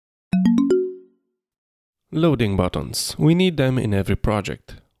Loading buttons. We need them in every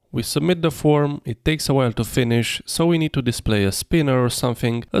project. We submit the form, it takes a while to finish, so we need to display a spinner or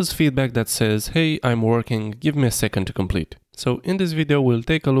something as feedback that says, hey, I'm working, give me a second to complete. So in this video, we'll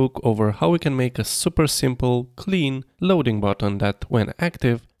take a look over how we can make a super simple, clean loading button that, when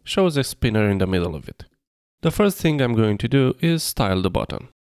active, shows a spinner in the middle of it. The first thing I'm going to do is style the button.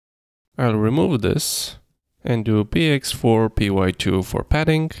 I'll remove this and do px4 py2 for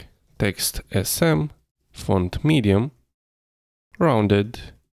padding, text sm, font medium, rounded,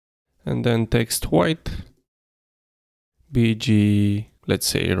 and then text white, bg, let's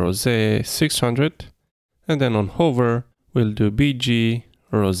say rosé 600, and then on hover, we'll do bg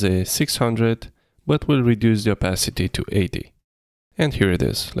rosé 600, but we'll reduce the opacity to 80. And here it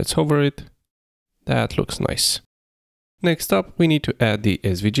is. Let's hover it. That looks nice. Next up, we need to add the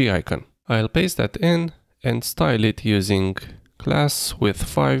SVG icon. I'll paste that in and style it using class with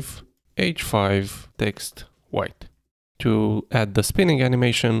 5 h5 text white. To add the spinning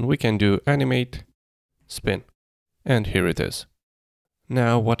animation, we can do animate spin. And here it is.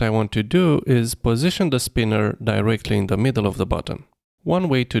 Now what I want to do is position the spinner directly in the middle of the button. One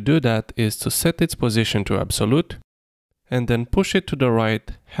way to do that is to set its position to absolute and then push it to the right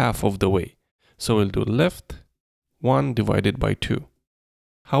half of the way. So we'll do left 1 divided by 2.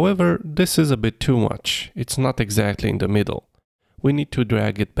 However, this is a bit too much. It's not exactly in the middle. We need to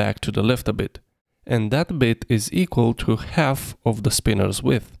drag it back to the left a bit. And that bit is equal to half of the spinner's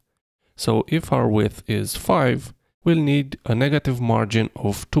width. So if our width is 5, we'll need a negative margin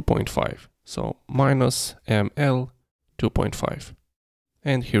of 2.5. So minus ml 2.5.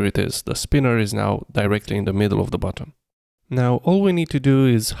 And here it is. The spinner is now directly in the middle of the button. Now all we need to do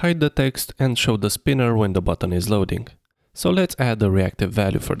is hide the text and show the spinner when the button is loading. So let's add a reactive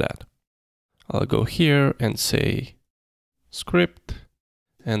value for that. I'll go here and say script,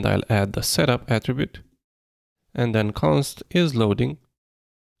 and I'll add the setup attribute, and then const is loading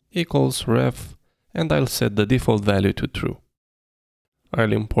equals ref, and I'll set the default value to true.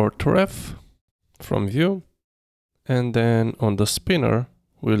 I'll import ref from view, and then on the spinner,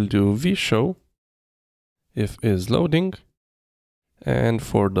 we'll do vshow if is loading, and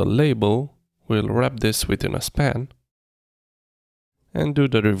for the label, we'll wrap this within a span and do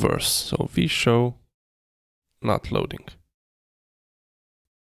the reverse. So vshow not loading.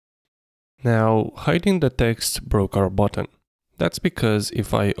 Now, hiding the text broke our button. That's because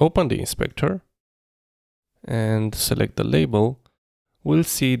if I open the inspector and select the label, we'll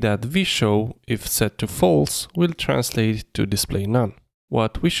see that vshow, if set to false, will translate to display none.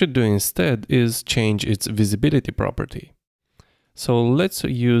 What we should do instead is change its visibility property. So let's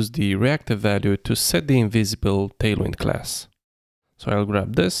use the reactive value to set the invisible Tailwind class. So I'll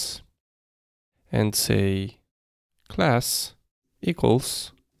grab this and say class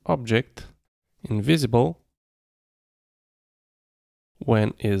equals object invisible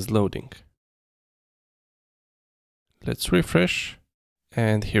when is loading. Let's refresh,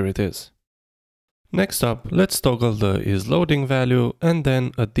 and here it is. Next up, let's toggle the is loading value, and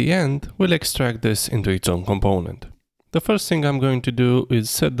then at the end, we'll extract this into its own component. The first thing I'm going to do is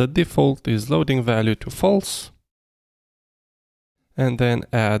set the default is loading value to false, and then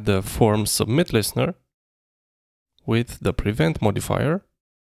add the form submit listener with the prevent modifier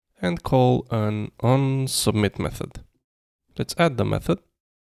and call an onSubmit method. Let's add the method.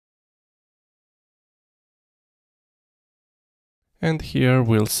 And here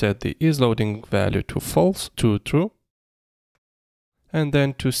we'll set the isLoading value to false, to true. And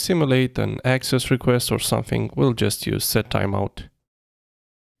then to simulate an access request or something, we'll just use setTimeout.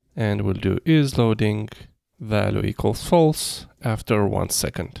 And we'll do isLoading value equals false after 1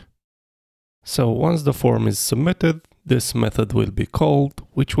 second. So once the form is submitted, this method will be called,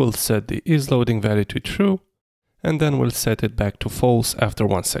 which will set the isLoading value to true, and then we'll set it back to false after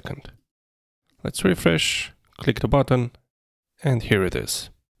 1 second. Let's refresh, click the button, and here it is.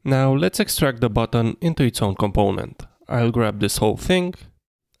 Now let's extract the button into its own component. I'll grab this whole thing,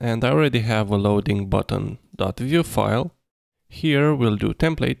 and I already have a loading button.view file. Here we'll do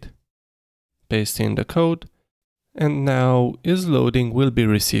template, paste in the code, and now isLoading will be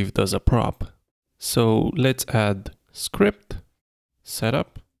received as a prop. So let's add script,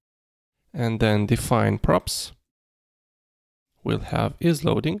 setup, and then define props. We'll have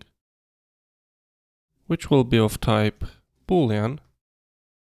isLoading, which will be of type Boolean,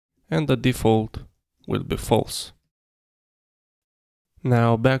 and the default will be false.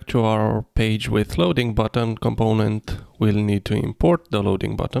 Now back to our page with loading button component, we'll need to import the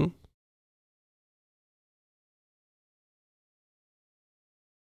loading button.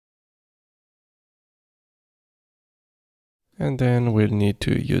 And then we'll need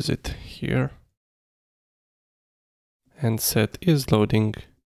to use it here. and set isLoading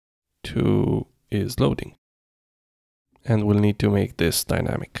to isLoading. And we'll need to make this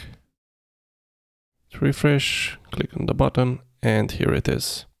dynamic. Refresh, click on the button, and here it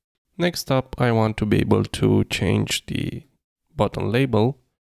is. Next up, I want to be able to change the button label.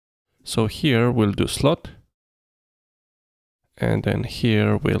 So here we'll do slot, and then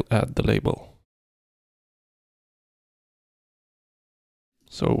here we'll add the label.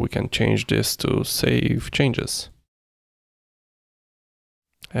 So we can change this to save changes.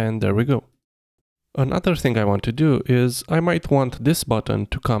 And there we go. Another thing I want to do is I might want this button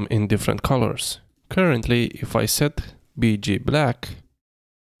to come in different colors. Currently, if I set BG black,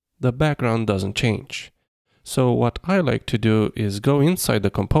 the background doesn't change. So what I like to do is go inside the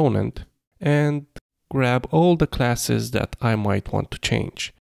component and grab all the classes that I might want to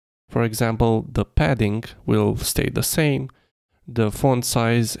change. For example, the padding will stay the same, the font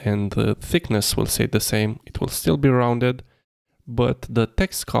size and the thickness will stay the same, it will still be rounded, but the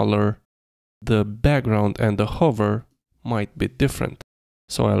text color, the background and the hover might be different.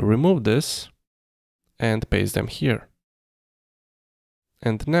 So I'll remove this and paste them here.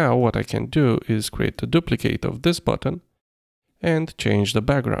 And now what I can do is create a duplicate of this button and change the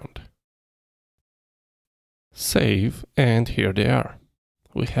background. Save, and here they are.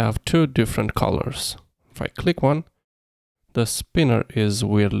 We have two different colors. If I click one, the spinner is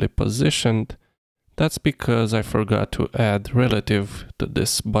weirdly positioned. That's because I forgot to add relative to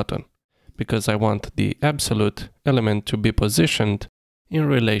this button, because I want the absolute element to be positioned in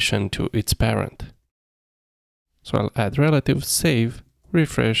relation to its parent. So I'll add relative, save,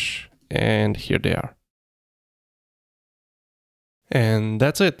 refresh, and here they are. And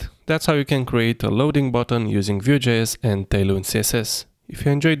that's it. That's how you can create a loading button using VueJS and TailwindCSS. If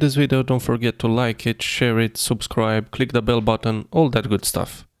you enjoyed this video, don't forget to like it, share it, subscribe, click the bell button, all that good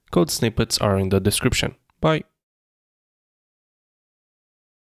stuff. Code snippets are in the description. Bye!